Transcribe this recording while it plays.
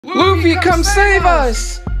Luffy, come save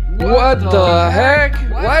us! What the heck?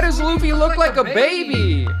 Why does Luffy look like a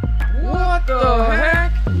baby? What the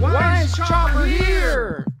heck? Why is Chopper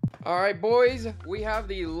here? Alright boys, we have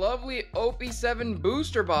the lovely OP7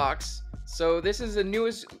 booster box. So this is the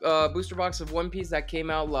newest booster box of One Piece that came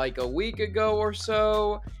out like a week ago or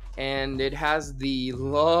so. And it has the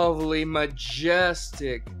lovely,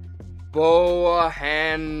 majestic Boa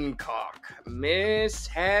Hancock. Miss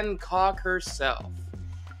Hancock herself.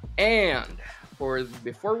 And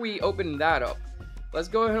before we open that up, let's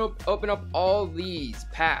go ahead and open up all these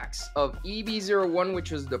packs of EB01,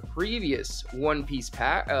 which was the previous One Piece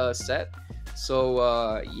pack set.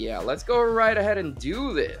 So yeah, let's go right ahead and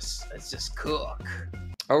do this. Let's just cook.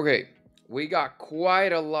 Okay, we got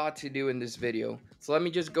quite a lot to do in this video, so let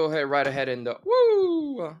me just go ahead right ahead and let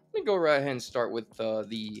me go right ahead and start with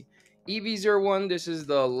the EB01. This is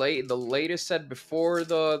the latest set before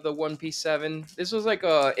the One Piece 7. This was like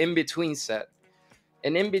a in-between set.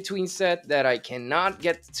 An in-between set that I cannot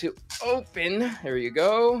get to open. There you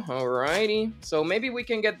go. Alrighty. So maybe we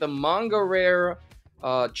can get the manga rare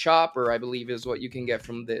Chopper, I believe is what you can get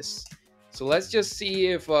from this. So let's just see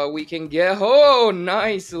if we can get... Oh,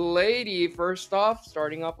 nice lady. First off,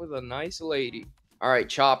 starting off with a nice lady. Alright,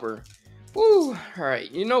 Chopper. Woo! Alright,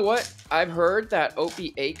 you know what? I've heard that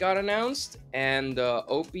OP8 got announced, and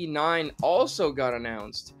OP9 also got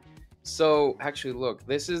announced. So, actually, look,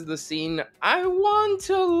 this is the scene I want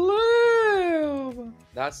to live!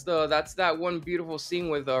 That's that one beautiful scene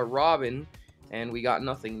with Robin, and we got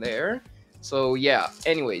nothing there. So, yeah,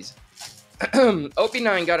 anyways.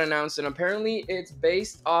 OP9 got announced, and apparently it's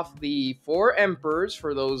based off the 4 Emperors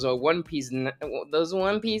for those One Piece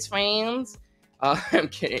fans. I'm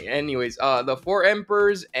kidding. Anyways, the 4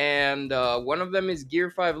 Emperors, and one of them is Gear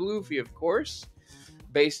 5 Luffy, of course,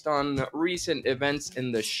 based on recent events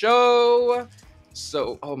in the show.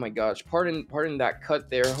 So, oh my gosh, pardon that cut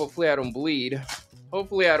there. Hopefully I don't bleed.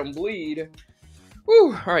 Hopefully I don't bleed.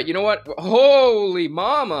 Woo! All right, you know what? Holy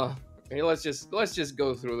mama! Okay, let's just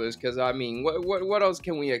go through this, because I mean, what else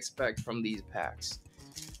can we expect from these packs?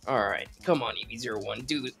 All right, come on, EB01,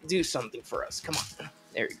 do something for us. Come on.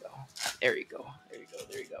 There you go. There you go. There you go.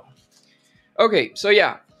 There you go. Okay, so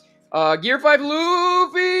yeah. Gear 5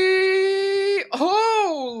 Luffy!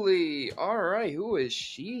 Holy! Alright, who is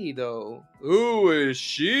she, though? Who is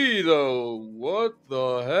she, though? What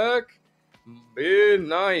the heck? Big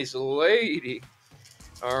nice lady.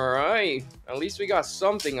 Alright, at least we got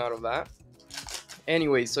something out of that.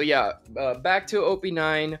 Anyway, so yeah, back to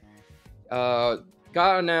OP9.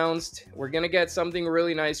 Got announced. We're gonna get something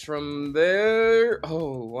really nice from there.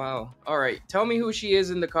 Oh, wow. Alright, tell me who she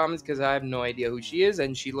is in the comments, because I have no idea who she is,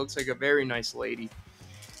 and she looks like a very nice lady.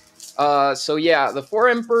 So yeah, the 4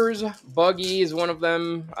 Emperors, Buggy is one of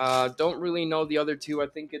them. Don't really know the other two. I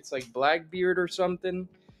think it's like Blackbeard or something.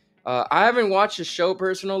 I haven't watched the show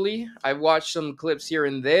personally. I've watched some clips here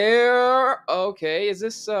and there. Okay, is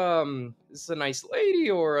this a nice lady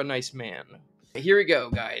or a nice man? Here we go,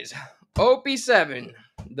 guys. OP7,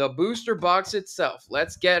 the booster box itself.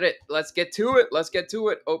 Let's get it. Let's get to it. Let's get to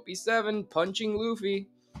it. OP7 punching Luffy.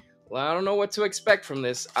 Well, I don't know what to expect from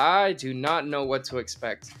this. I do not know what to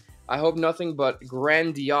expect. I hope nothing but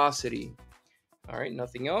grandiosity. Alright,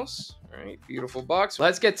 nothing else. Alright, beautiful box.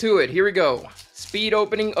 Let's get to it. Here we go. Speed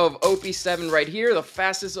opening of OP7 right here. The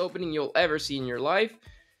fastest opening you'll ever see in your life.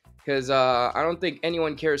 Because I don't think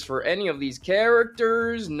anyone cares for any of these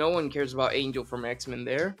characters. No one cares about Angel from X-Men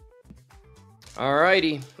there.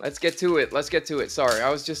 Alrighty, let's get to it. Let's get to it. Sorry, I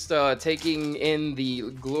was just taking in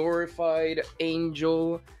the glorified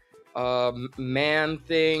Angel man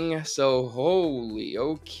thing. So, holy,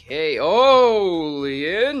 okay.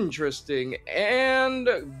 Holy, interesting. And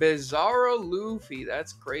Bizarro Luffy.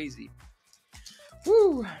 That's crazy.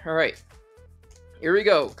 Woo. Alright. Here we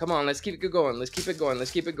go. Come on, let's keep it going. Let's keep it going.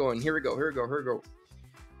 Let's keep it going. Here we go. Here we go. Here we go.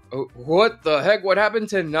 Oh, what the heck? What happened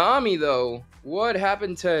to Nami, though? What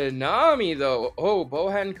happened to Nami, though? Oh,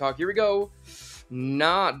 Boa Hancock. Here we go.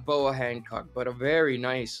 Not Boa Hancock, but a very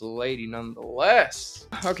nice lady nonetheless.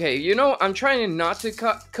 Okay, you know, I'm trying not to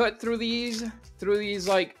cut through these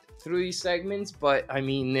segments, but I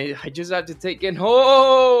mean, I just have to take in.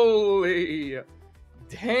 Holy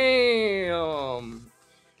damn.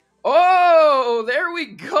 Oh, there we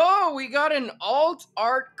go. We got an alt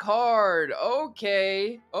art card.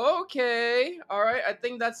 Okay. Okay. All right. I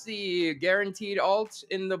think that's the guaranteed alt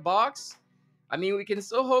in the box. I mean, we can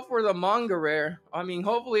still hope for the manga rare. I mean,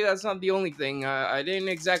 hopefully that's not the only thing. I didn't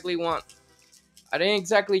exactly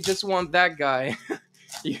just want that guy.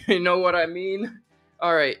 You know what I mean?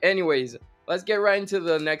 All right. Anyways, let's get right into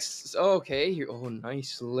the next. Okay, here. Oh,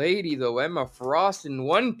 nice lady though. Emma Frost in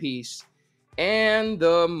One Piece, and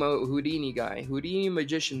the Houdini guy, Houdini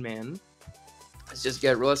magician man. Let's just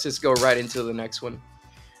go right into the next one.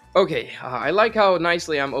 Okay, I like how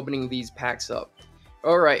nicely I'm opening these packs up.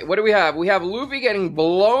 All right, what do we have? We have Luffy getting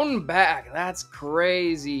blown back. That's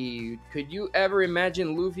crazy. Could you ever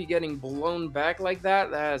imagine Luffy getting blown back like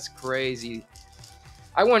that? That's crazy.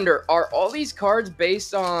 I wonder, are all these cards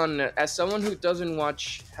based on, as someone who hasn't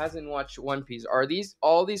watched One Piece, are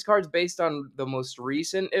all these cards based on the most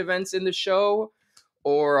recent events in the show?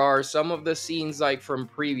 Or are some of the scenes like from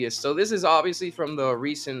previous? So this is obviously from the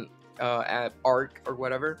recent arc or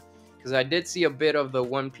whatever. Because I did see a bit of the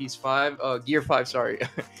One Piece 5, Gear 5, sorry.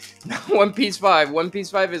 One Piece 5. One Piece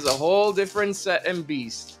 5 is a whole different set and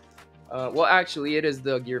beast. Well, actually, it is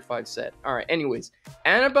the Gear 5 set. Alright, anyways.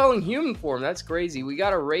 Annabelle in human form. That's crazy. We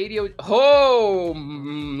got a radio. Oh,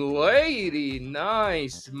 lady.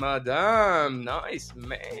 Nice, madame. Nice,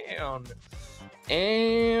 man.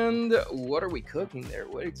 And what are we cooking there?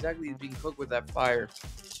 What exactly is being cooked with that fire?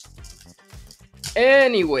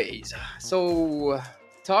 Anyways, so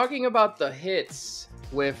talking about the hits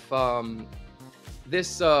with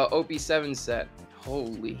this OP7 set.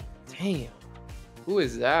 Holy damn. Who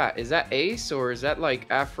is that? Is that Ace or is that like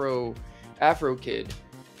Afro Kid?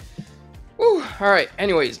 Woo. Alright,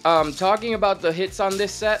 anyways, talking about the hits on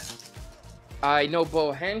this set. I know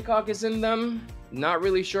Bo Hancock is in them. Not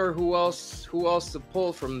really sure who else to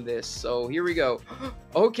pull from this. So here we go.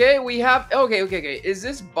 Okay, we have okay. Is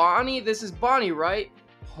this Bonnie? This is Bonnie, right?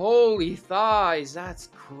 Holy thighs, that's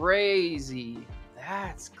crazy.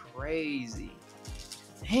 That's crazy.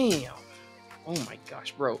 Damn. Oh my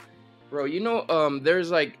gosh, bro. Bro, you know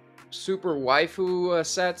there's like super waifu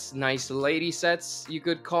sets, nice lady sets, you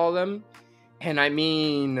could call them. And I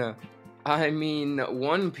mean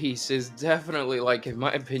One Piece is definitely, like, in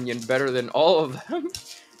my opinion, better than all of them.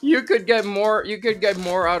 You could get more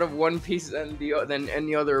out of One Piece than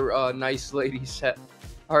any other nice lady set.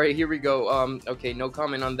 All right, here we go. Okay, no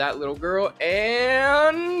comment on that little girl.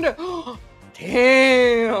 And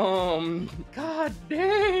damn, god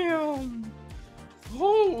damn,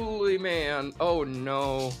 holy man. Oh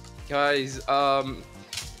no, guys.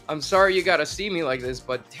 I'm sorry you gotta see me like this,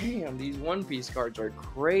 but damn, these One Piece cards are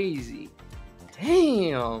crazy.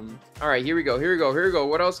 Damn. Alright, here we go.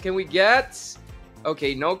 What else can we get?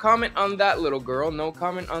 Okay, no comment on that little girl. No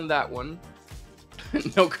comment on that one.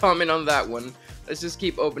 No comment on that one. Let's just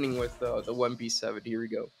keep opening with the One Piece 7. Here we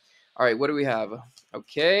go. Alright, what do we have?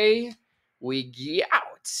 Okay. We get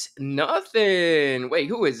nothing. Wait,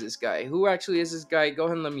 who is this guy? Who actually is this guy? Go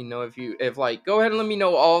ahead and let me know go ahead and let me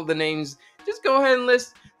know all the names. Just go ahead and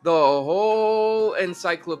list the whole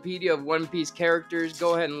encyclopedia of One Piece characters.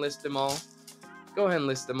 Go ahead and list them all. Go ahead.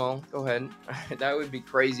 That would be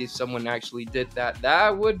crazy if someone actually did that.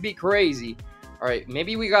 That would be crazy. Alright,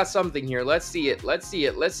 maybe we got something here. Let's see it.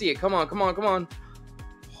 Come on.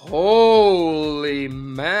 Holy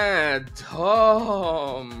mad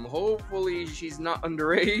Tom. Hopefully she's not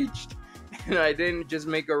underage. And I didn't just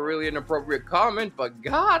make a really inappropriate comment, but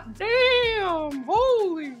god damn.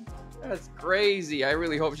 Holy. That's crazy. I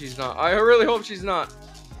really hope she's not.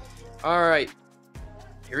 Alright.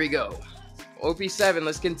 Here we go. OP7,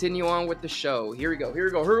 let's continue on with the show. Here we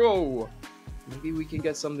go. Maybe we can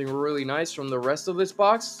get something really nice from the rest of this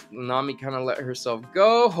box. Nami kind of let herself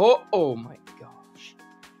go. Oh my gosh.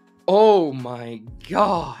 Oh my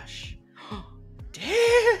gosh.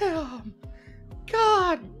 Damn.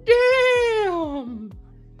 God damn.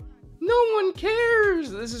 No one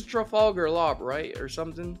cares. This is Trafalgar Law, right? Or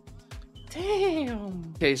something.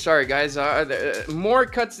 Damn. Okay, sorry guys. More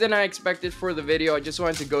cuts than I expected for the video. I just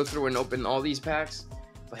wanted to go through and open all these packs.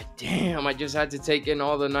 But damn, I just had to take in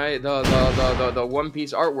all the One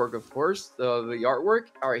Piece artwork, of course. The artwork.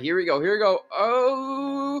 Alright, here we go.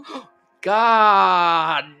 Oh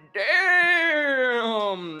god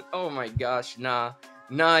damn. Oh my gosh, nah,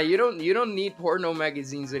 you don't need porno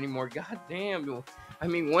magazines anymore. God damn. I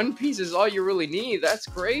mean, One Piece is all you really need. That's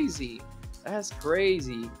crazy.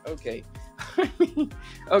 Okay.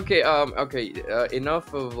 Okay,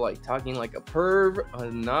 enough of like talking like a perv. A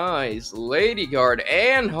nice lady guard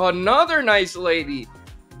and another nice lady.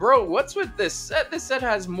 Bro, what's with this set? This set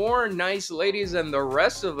has more nice ladies than the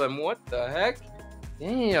rest of them. What the heck?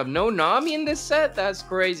 Damn, no Nami in this set? That's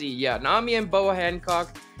crazy. Yeah, Nami and Boa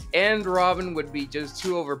Hancock and Robin would be just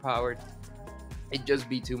too overpowered. It'd just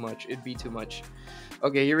be too much.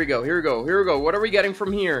 Okay, here we go. What are we getting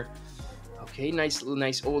from here? Okay, nice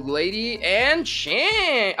old lady and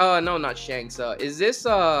Shanks. No, not Shanks. Is this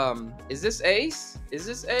Ace?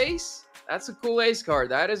 That's a cool ace card.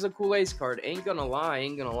 That is a cool ace card. Ain't gonna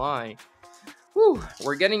lie. Whew,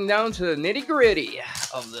 we're getting down to the nitty-gritty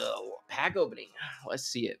of the pack opening. Let's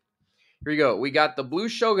see it. Here we go. We got the Blue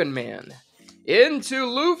Shogun Man into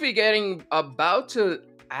Luffy getting about to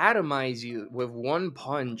atomize you with one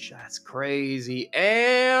punch. That's crazy.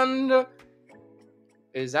 And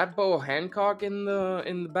is that Bo Hancock in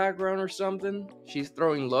the background or something? She's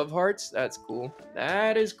throwing love hearts. That's cool.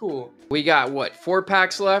 That is cool. We got what? 4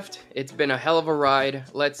 packs left. It's been a hell of a ride.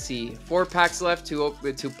 Let's see. 4 packs left to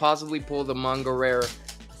possibly pull the manga rare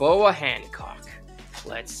Boa Hancock.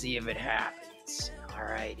 Let's see if it happens.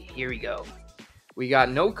 Alright, here we go. We got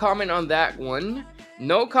no comment on that one.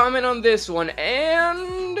 No comment on this one.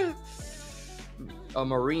 And a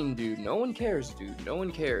Marine dude. No one cares, dude. No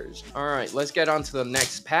one cares. Alright, let's get on to the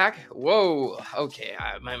next pack. Whoa. Okay,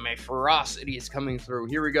 my ferocity is coming through.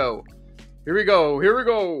 Here we go. Here we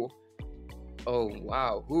go. Oh,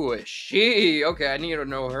 wow. Who is she? Okay, I need to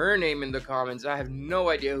know her name in the comments. I have no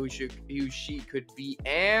idea who she could be.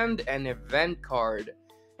 And an event card.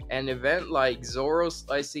 An event like Zoro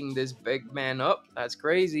slicing this big man up. That's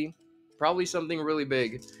crazy. Probably something really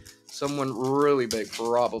big. Someone really big,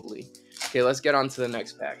 probably. Okay, let's get on to the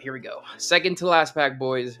next pack. Here we go. Second to last pack,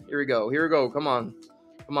 boys. Here we go. Come on.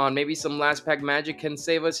 Maybe some last pack magic can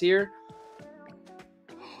save us here.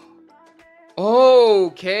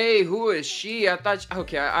 Okay, who is she? I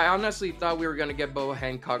honestly thought we were going to get Boa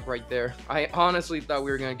Hancock right there. I honestly thought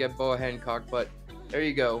we were going to get Boa Hancock, but there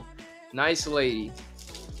you go. Nice lady.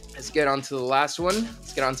 Let's get on to the last one.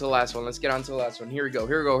 Here we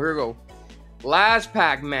go. Last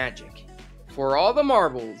pack magic. For all the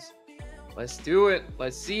marbles. Let's do it.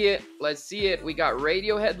 Let's see it. We got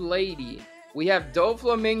Radiohead Lady. We have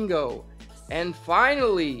Doflamingo. And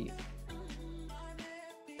finally,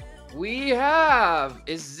 we have...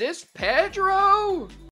 Is this Pedro?